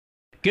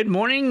Good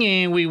morning,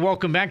 and we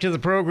welcome back to the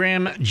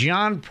program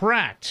John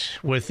Pratt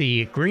with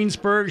the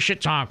Greensburg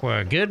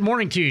Chautauqua. Good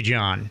morning to you,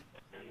 John.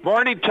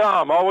 Morning,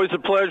 Tom. Always a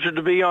pleasure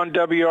to be on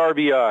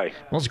WRBI.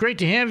 Well, it's great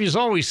to have you as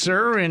always,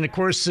 sir. And, of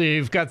course,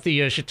 you've got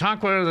the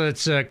Chautauqua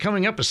that's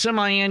coming up, a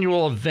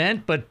semi-annual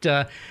event. But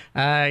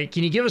can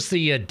you give us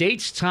the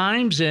dates,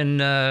 times,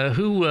 and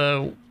who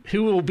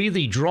will be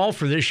the draw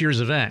for this year's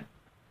event?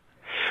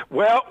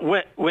 Well,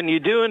 when you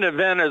do an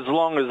event as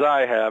long as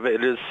I have,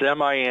 it is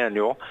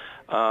semi-annual.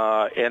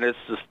 And it's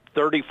the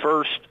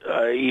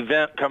 31st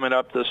event coming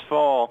up this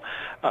fall.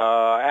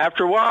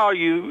 After a while,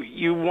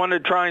 you want to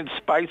try and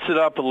spice it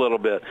up a little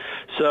bit.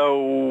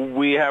 So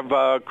we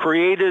have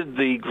created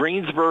the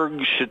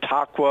Greensburg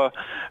Chautauqua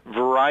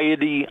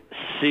Variety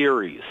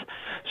Series.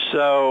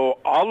 So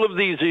all of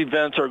these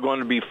events are going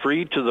to be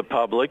free to the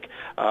public.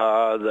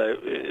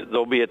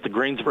 They'll be at the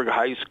Greensburg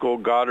High School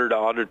Goddard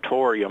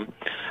Auditorium.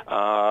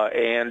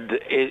 And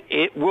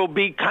it will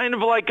be kind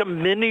of like a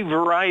mini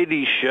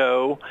variety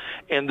show,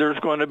 and there's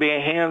going to be a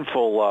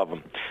handful of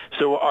them.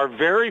 So our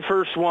very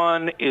first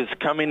one is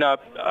coming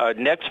up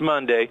next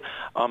Monday,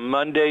 on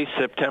Monday,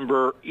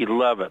 September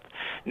 11th.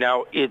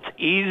 Now, it's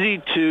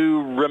easy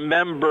to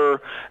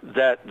remember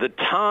that the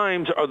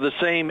times are the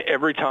same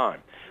every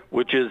time,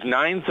 which is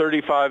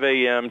 9:35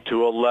 a.m. to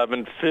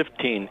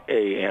 11:15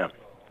 a.m.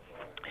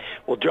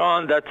 Well,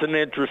 John, that's an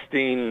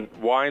interesting,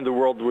 why in the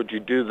world would you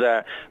do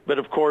that? But,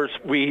 of course,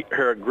 we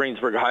here at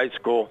Greensburg High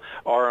School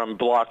are on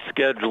block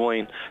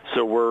scheduling,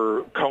 so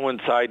we're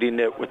coinciding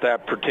it with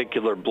that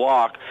particular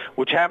block,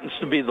 which happens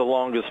to be the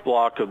longest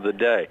block of the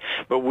day.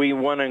 But we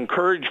want to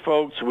encourage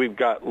folks. We've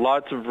got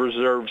lots of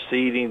reserved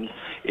seating.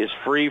 It's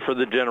free for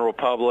the general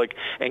public.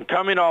 And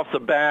coming off the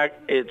back,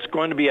 it's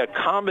going to be a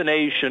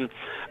combination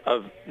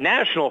of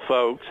national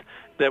folks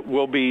that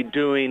we'll be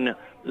doing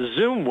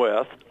Zoom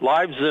with,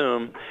 live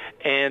Zoom,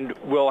 and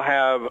we'll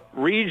have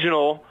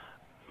regional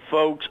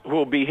folks who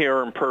will be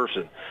here in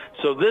person.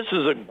 So this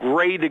is a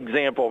great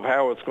example of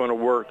how it's going to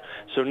work.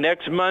 So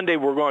next Monday,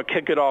 we're going to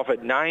kick it off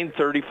at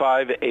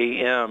 9:35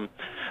 a.m.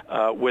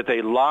 With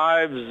a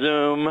live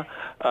Zoom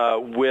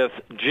with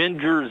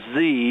Ginger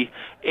Z,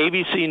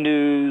 ABC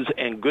News,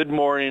 and Good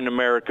Morning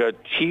America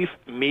chief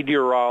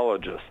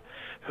meteorologist,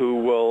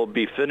 who will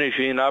be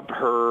finishing up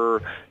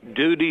her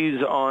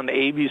duties on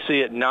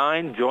ABC at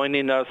 9,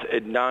 joining us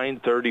at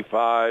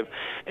 9:35,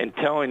 and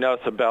telling us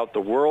about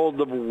the world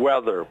of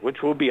weather,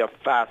 which will be a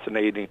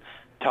fascinating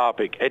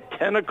topic. At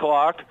 10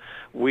 o'clock,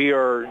 we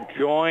are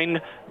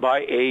joined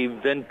by a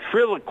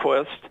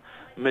ventriloquist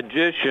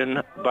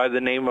magician by the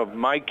name of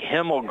Mike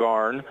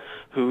Himmelgarn,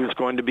 who's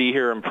going to be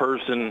here in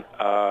person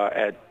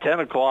at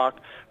 10 o'clock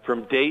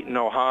from Dayton,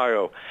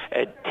 Ohio.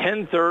 At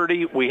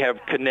 10:30, we have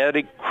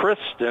Kinetic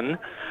Kristen,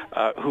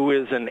 who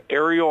is an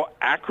aerial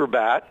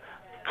acrobat,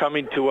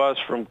 coming to us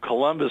from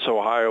Columbus,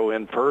 Ohio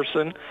in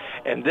person.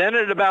 And then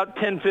at about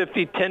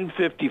 10:50,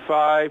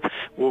 10:55,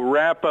 we'll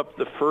wrap up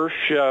the first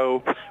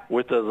show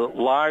with a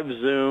live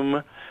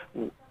Zoom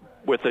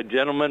with a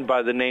gentleman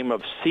by the name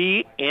of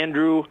C.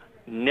 Andrew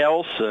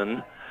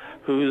Nelson,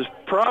 who's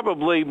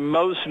probably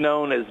most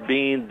known as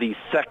being the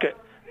second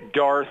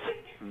Darth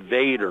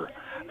Vader.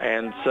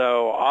 And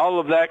so all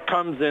of that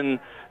comes in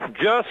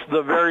just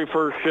the very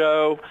first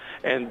show,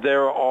 and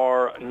there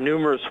are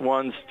numerous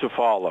ones to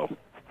follow.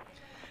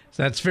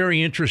 So that's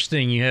very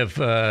interesting. You have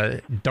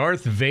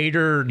Darth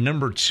Vader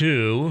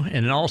 #2,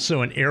 and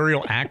also an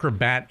aerial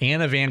acrobat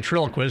and a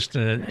ventriloquist,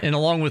 and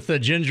along with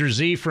Ginger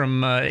Z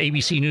from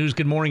ABC News,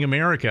 Good Morning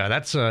America.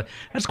 That's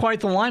quite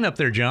the lineup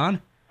there,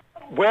 John.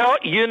 Well,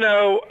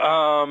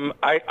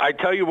 I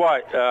tell you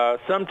what,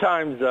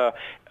 sometimes,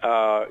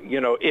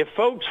 if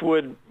folks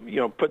would,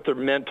 put their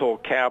mental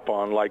cap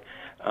on, like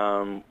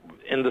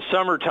in the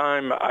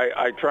summertime,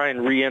 I try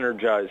and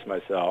re-energize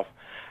myself.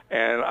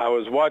 And I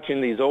was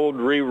watching these old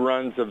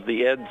reruns of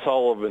the Ed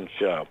Sullivan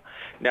Show.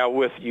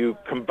 Now, if you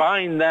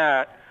combine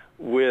that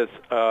with,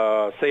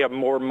 say, a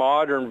more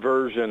modern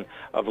version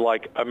of,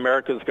 like,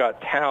 America's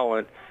Got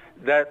Talent,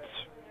 that's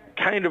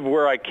kind of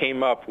where I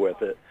came up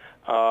with it.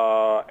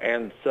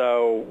 And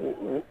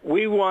so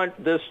we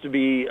want this to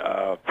be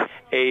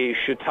a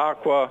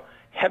Chautauqua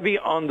heavy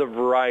on the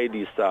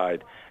variety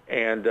side.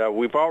 And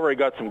we've already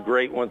got some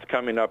great ones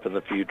coming up in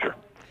the future.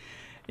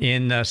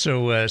 And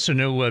so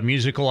no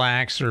musical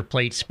acts or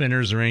plate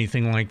spinners or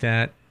anything like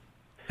that?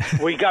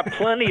 We got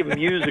plenty of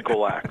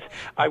musical acts.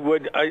 I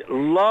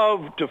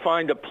love to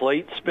find a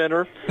plate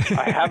spinner.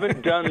 I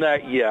haven't done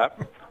that yet,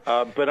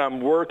 but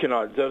I'm working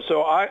on it.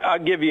 So I'll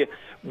give you,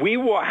 we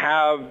will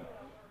have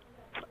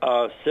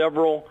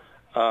several,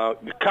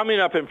 coming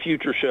up in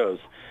future shows,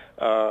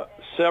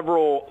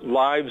 several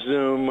live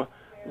Zoom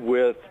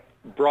with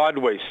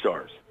Broadway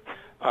stars.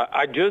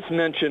 I just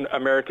mentioned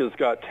America's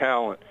Got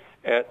Talent.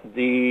 At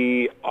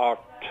the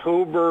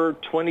October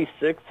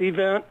 26th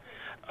event,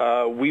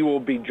 we will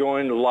be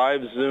joined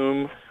live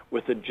Zoom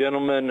with a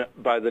gentleman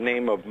by the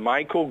name of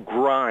Michael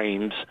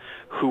Grimes,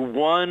 who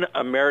won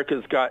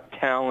America's Got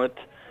Talent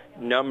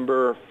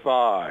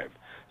 #5.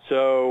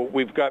 So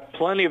we've got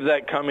plenty of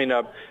that coming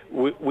up.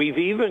 We've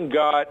even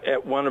got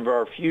at one of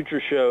our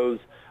future shows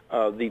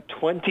the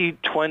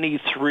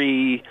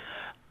 2023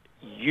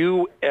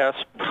 U.S.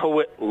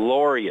 Poet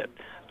Laureate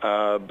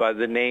by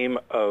the name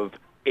of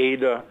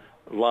Ada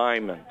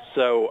Lyman.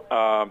 So,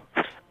 I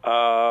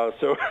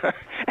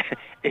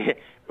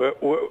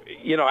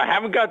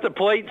haven't got the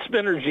plate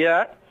spinners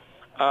yet,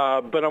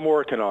 but I'm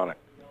working on it.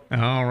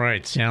 All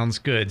right, sounds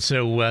good.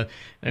 So,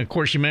 of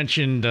course, you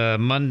mentioned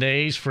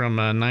Mondays from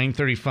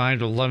 9:35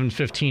 to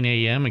 11:15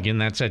 a.m. Again,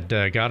 that's at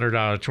Goddard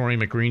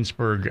Auditorium at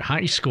Greensburg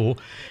High School.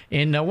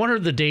 And what are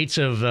the dates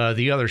of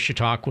the other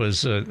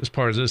Chautauquas as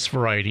part of this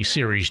variety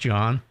series,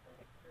 John?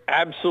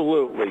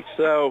 Absolutely.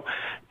 So,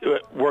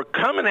 we're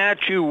coming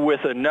at you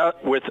with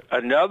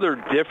another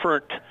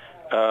different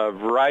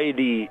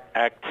variety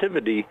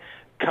activity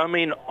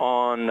coming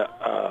on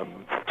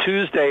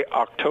Tuesday,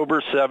 October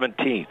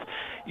 17th.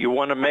 You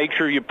want to make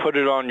sure you put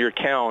it on your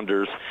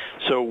calendars.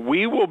 So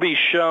we will be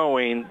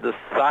showing the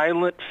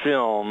silent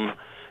film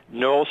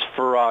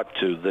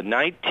Nosferatu, the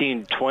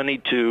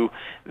 1922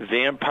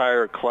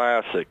 vampire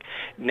classic.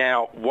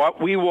 Now,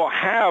 what we will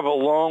have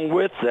along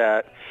with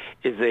that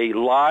is a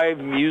live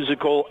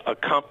musical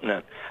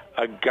accompaniment.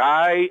 A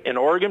guy, an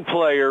organ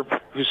player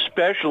who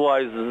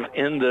specializes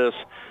in this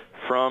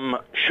from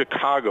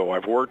Chicago.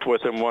 I've worked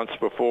with him once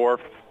before.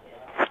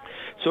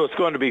 So it's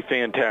going to be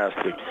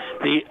fantastic.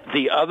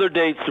 The other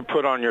dates to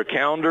put on your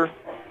calendar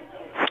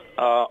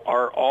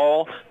are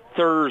all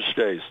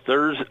Thursdays.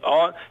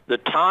 The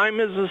time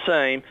is the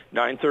same,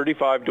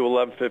 9:35 to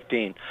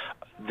 11:15.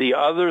 The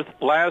other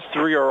last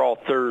three are all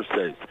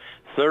Thursdays.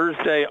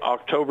 Thursday,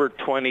 October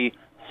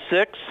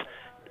 26th,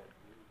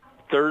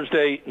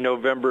 Thursday,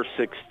 November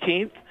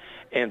 16th,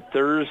 and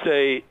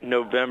Thursday,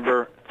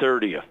 November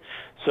 30th.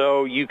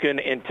 So you can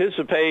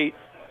anticipate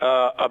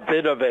a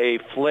bit of a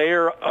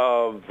flair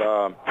of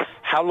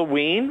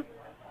Halloween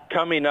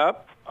coming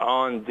up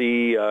on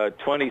the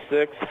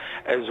 26th,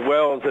 as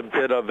well as a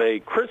bit of a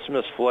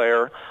Christmas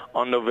flair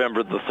on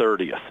November the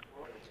 30th.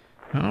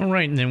 All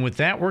right, and then with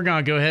that, we're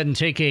going to go ahead and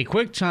take a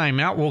quick time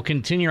out. We'll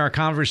continue our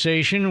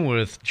conversation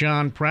with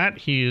John Pratt.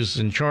 He is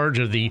in charge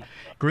of the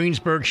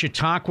Greensburg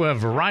Chautauqua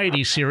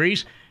Variety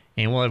Series,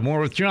 and we'll have more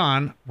with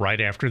John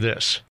right after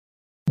this.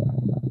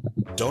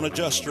 Don't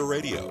adjust your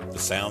radio. The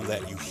sound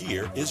that you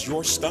hear is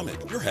your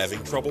stomach. You're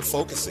having trouble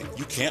focusing.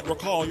 You can't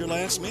recall your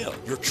last meal.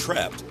 You're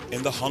trapped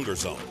in the hunger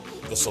zone.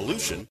 The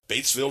solution,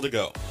 Batesville To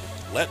Go.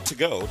 Let To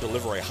Go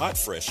deliver a hot,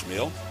 fresh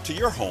meal to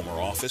your home or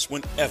office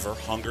whenever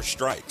hunger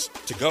strikes.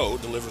 To Go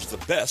delivers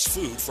the best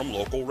food from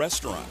local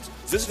restaurants.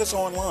 Visit us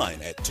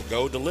online at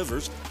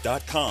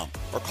togodelivers.com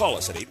or call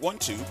us at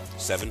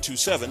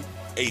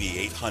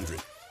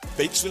 812-727-8800.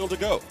 Batesville To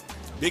Go.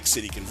 Big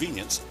city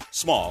convenience,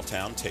 small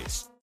town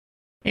taste.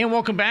 And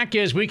welcome back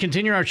as we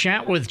continue our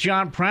chat with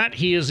John Pratt.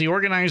 He is the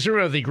organizer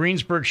of the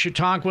Greensburg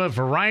Chautauqua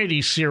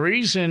Variety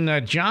Series.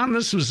 And John,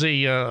 this was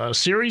a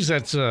series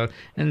that's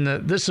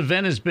this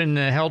event has been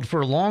held for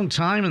a long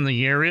time in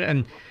the area.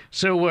 And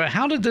so,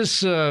 how did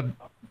this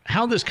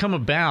come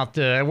about?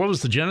 What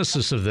was the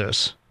genesis of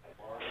this?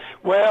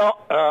 Well,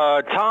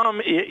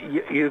 Tom,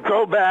 you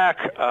go back.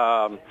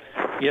 I'm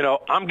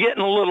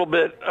getting a little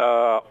bit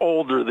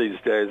older these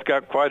days.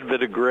 Got quite a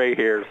bit of gray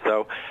hair,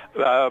 so.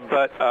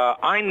 But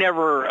I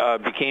never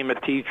became a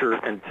teacher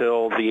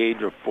until the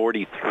age of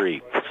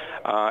 43.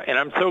 And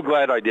I'm so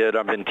glad I did.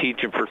 I've been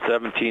teaching for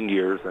 17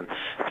 years, and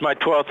it's my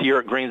 12th year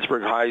at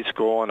Greensburg High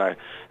School, and I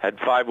had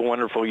 5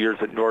 wonderful years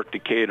at North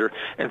Decatur.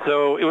 And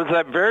so it was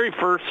that very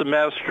first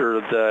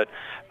semester that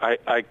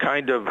I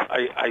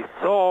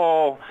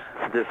saw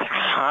this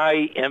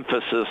high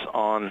emphasis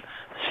on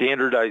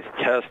standardized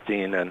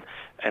testing,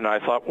 and I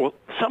thought, well,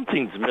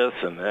 something's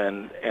missing,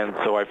 and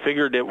so I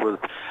figured it was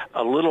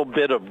a little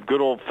bit of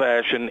good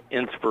old-fashioned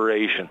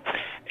inspiration.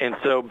 And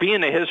so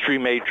being a history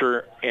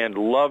major and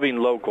loving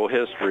local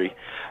history,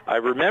 I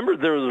remember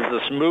there was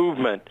this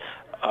movement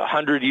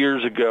 100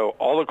 years ago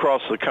all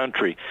across the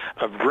country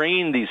of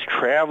bringing these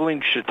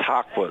traveling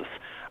Chautauquas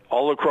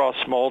all across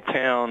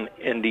small-town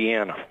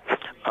Indiana.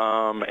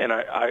 And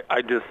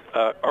I just,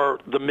 or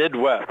the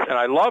Midwest. And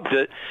I loved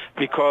it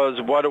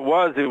because what it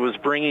was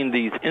bringing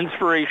these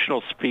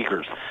inspirational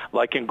speakers.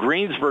 Like in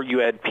Greensburg, you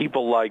had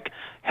people like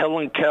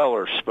Helen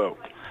Keller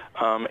spoke.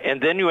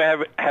 And then you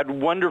had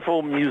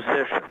wonderful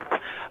musicians.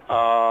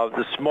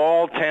 The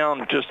small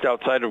town just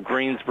outside of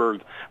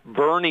Greensburg,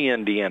 Bernie,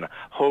 Indiana,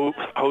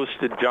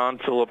 hosted John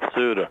Philip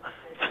Sousa.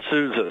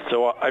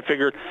 So I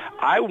figured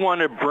I want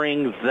to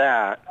bring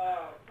that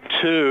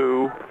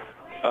to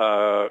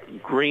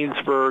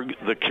Greensburg,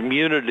 the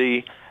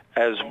community,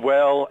 as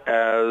well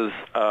as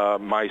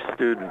my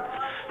students.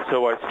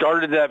 So I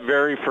started that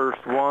very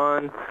first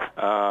one.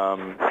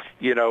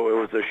 It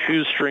was a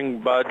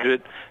shoestring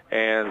budget,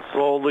 and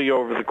slowly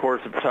over the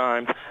course of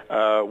time,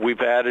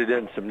 we've added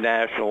in some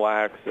national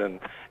acts, and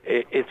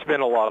it's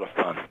been a lot of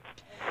fun.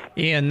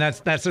 And that's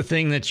the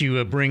thing that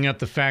you bring up,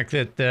 the fact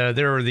that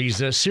there are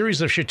these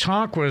series of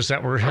Chautauquas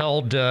that were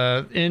held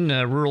in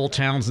rural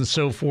towns and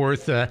so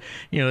forth.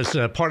 It's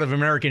part of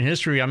American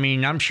history. I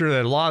mean, I'm sure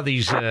that a lot of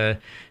these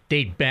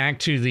date back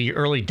to the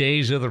early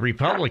days of the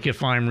Republic,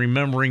 if I'm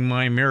remembering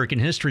my American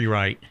history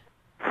right.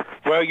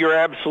 Well, you're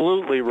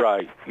absolutely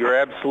right. You're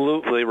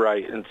absolutely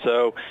right. And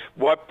so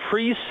what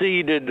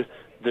preceded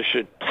the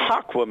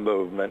Chautauqua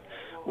movement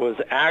was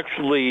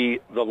actually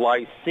the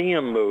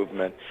Lyceum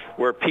movement,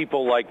 where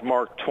people like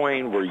Mark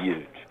Twain were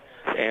huge.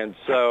 And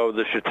so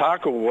the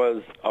Chautauqua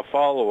was a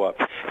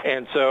follow-up.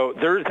 And so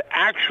there's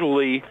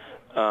actually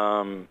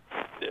the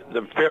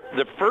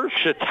first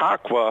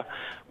Chautauqua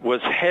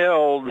was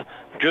held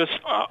just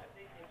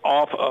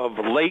off of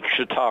Lake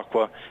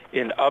Chautauqua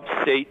in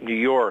upstate New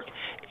York.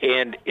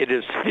 And it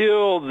is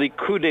still the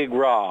coup de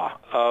grace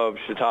of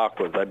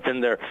Chautauquas. I've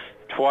been there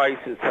twice.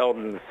 It's held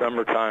in the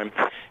summertime.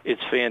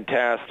 It's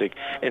fantastic.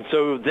 And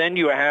so then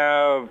you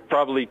have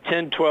probably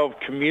 10, 12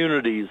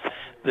 communities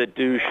that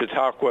do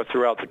Chautauqua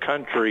throughout the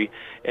country,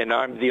 and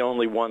I'm the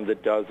only one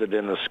that does it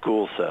in a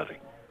school setting.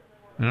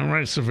 All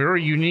right, so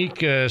very unique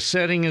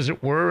setting, as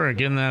it were.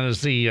 Again, that is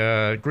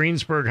the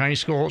Greensburg High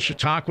School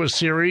Chautauqua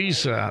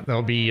Series.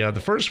 There'll be the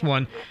first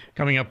one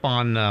coming up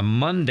on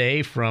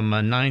Monday from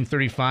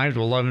 9:35 to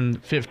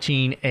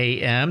 11:15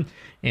 a.m.,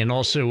 and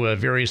also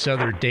various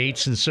other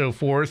dates and so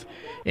forth.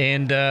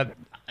 And,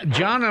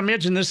 John, I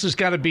imagine this has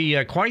got to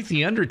be quite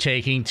the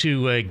undertaking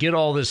to get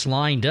all this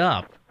lined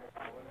up.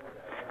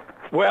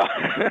 Well,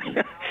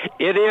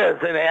 it is,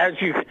 and as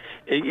if you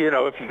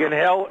can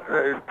tell,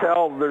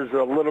 there's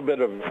a little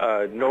bit of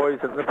noise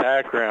in the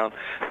background.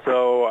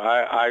 So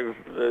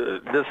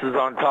this is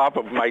on top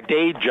of my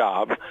day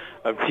job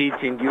of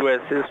teaching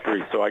U.S.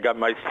 history. So I got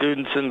my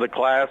students in the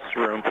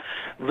classroom.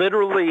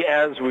 Literally,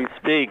 as we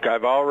speak,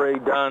 I've already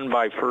done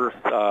my first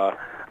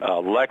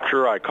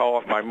lecture. I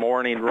call it my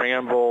morning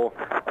ramble.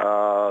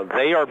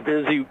 They are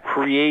busy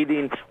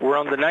creating. We're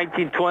on the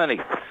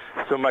 1920s.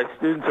 So my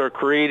students are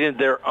creating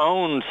their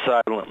own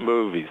silent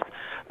movies.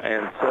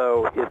 And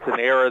so it's an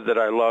era that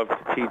I love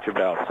to teach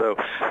about. So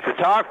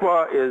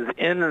Chautauqua is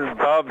in and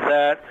above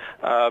that,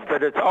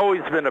 but it's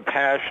always been a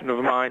passion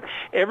of mine.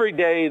 Every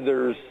day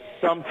there's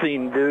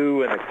something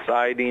new and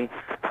exciting.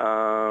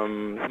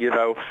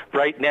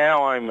 Right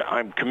now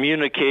I'm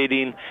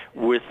communicating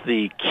with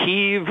the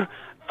Kiev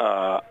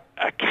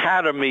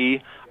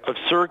Academy of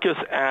Circus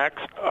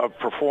Acts of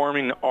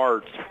Performing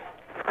Arts.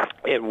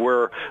 And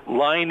we're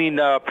lining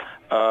up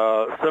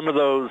some of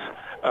those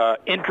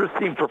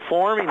interesting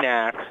performing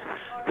acts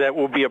that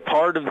will be a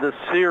part of this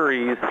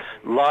series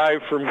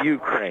live from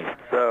Ukraine.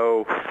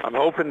 So I'm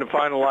hoping to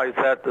finalize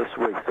that this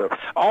week. So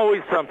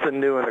always something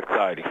new and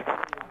exciting.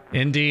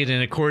 Indeed.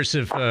 And, of course,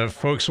 if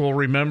folks will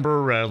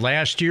remember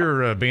last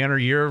year, banner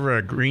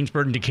year,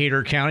 Greensburg and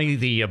Decatur County,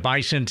 the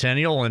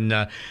bicentennial,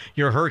 and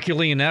your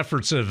Herculean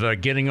efforts of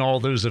getting all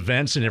those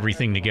events and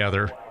everything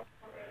together.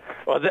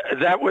 Well,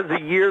 that was a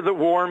year that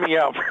wore me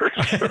out for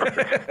sure.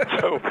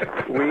 So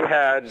we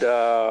had,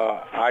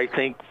 I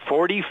think,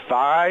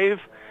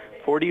 45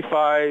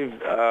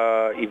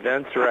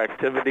 events or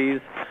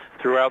activities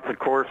throughout the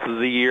course of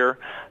the year.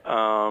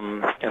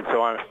 And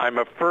so I'm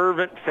a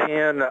fervent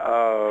fan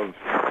of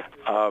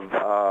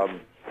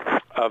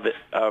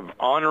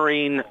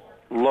honoring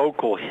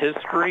local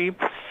history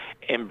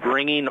and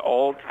bringing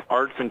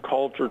arts and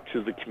culture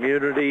to the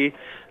community.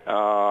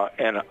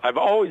 And I've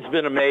always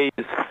been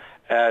amazed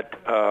at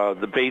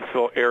the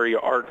Batesville Area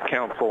Arts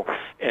Council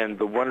and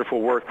the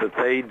wonderful work that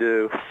they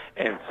do.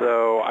 And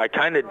so I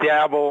kind of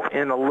dabble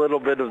in a little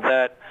bit of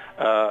that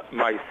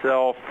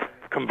myself,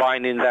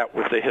 combining that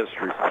with the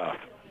history stuff.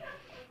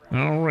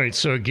 All right.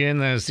 So, again,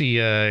 that's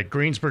the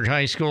Greensburg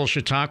High School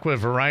Chautauqua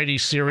Variety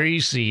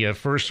Series, the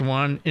first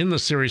one in the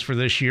series for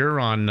this year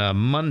on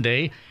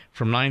Monday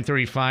from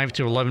 9:35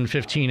 to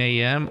 11:15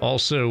 a.m.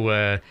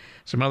 Also,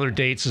 some other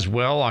dates as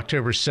well,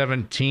 October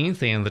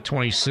 17th and the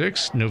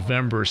 26th,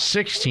 November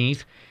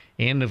 16th,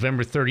 and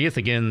November 30th.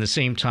 Again, the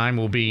same time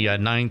will be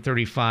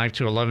 9:35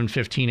 to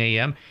 11:15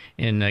 a.m.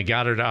 in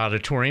Goddard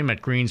Auditorium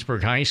at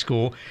Greensburg High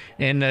School.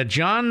 And,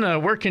 John,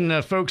 where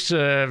can folks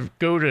go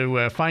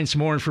to find some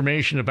more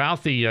information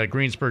about the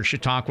Greensburg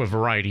Chautauqua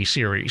Variety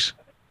Series?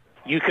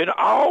 You can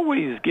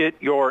always get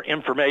your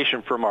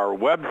information from our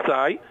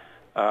website,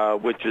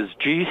 which is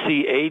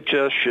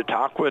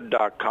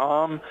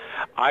gchschautauqua.com.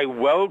 I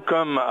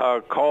welcome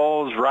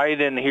calls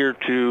right in here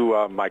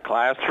to my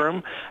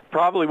classroom.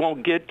 Probably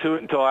won't get to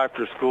it until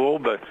after school,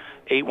 but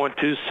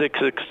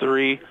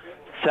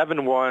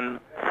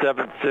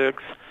 812-663-7176.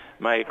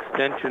 My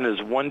extension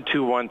is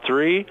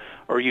 1213,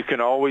 or you can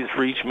always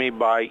reach me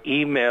by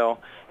email,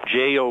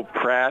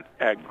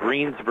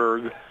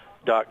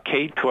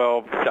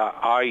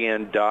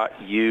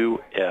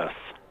 jopratt@greensburg.k12.in.us.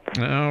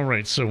 All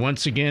right. So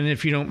once again,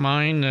 if you don't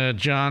mind,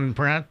 John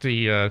Pratt,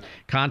 the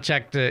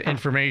contact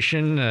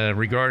information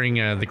regarding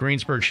the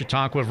Greensburg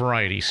Chautauqua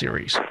Variety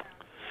Series.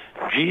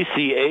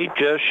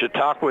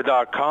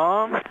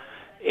 gchschautauqua.com,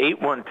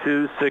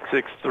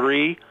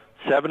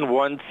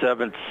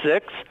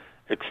 812-663-7176.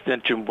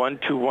 extension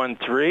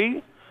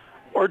 1213,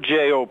 or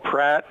J.O.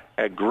 Pratt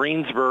at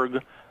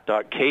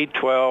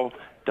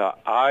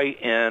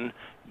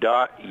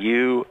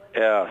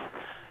greensburg.k12.in.us.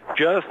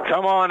 Just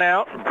come on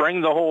out and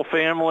bring the whole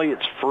family.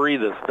 It's free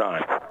this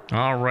time.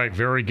 All right,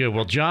 very good.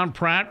 Well, John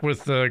Pratt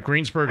with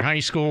Greensburg High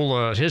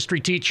School history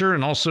teacher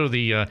and also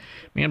the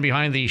man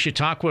behind the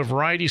Chautauqua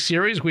Variety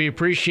Series, we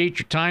appreciate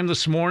your time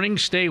this morning.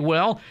 Stay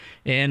well,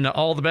 and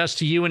all the best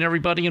to you and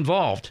everybody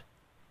involved.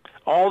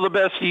 All the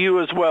best to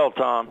you as well,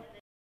 Tom.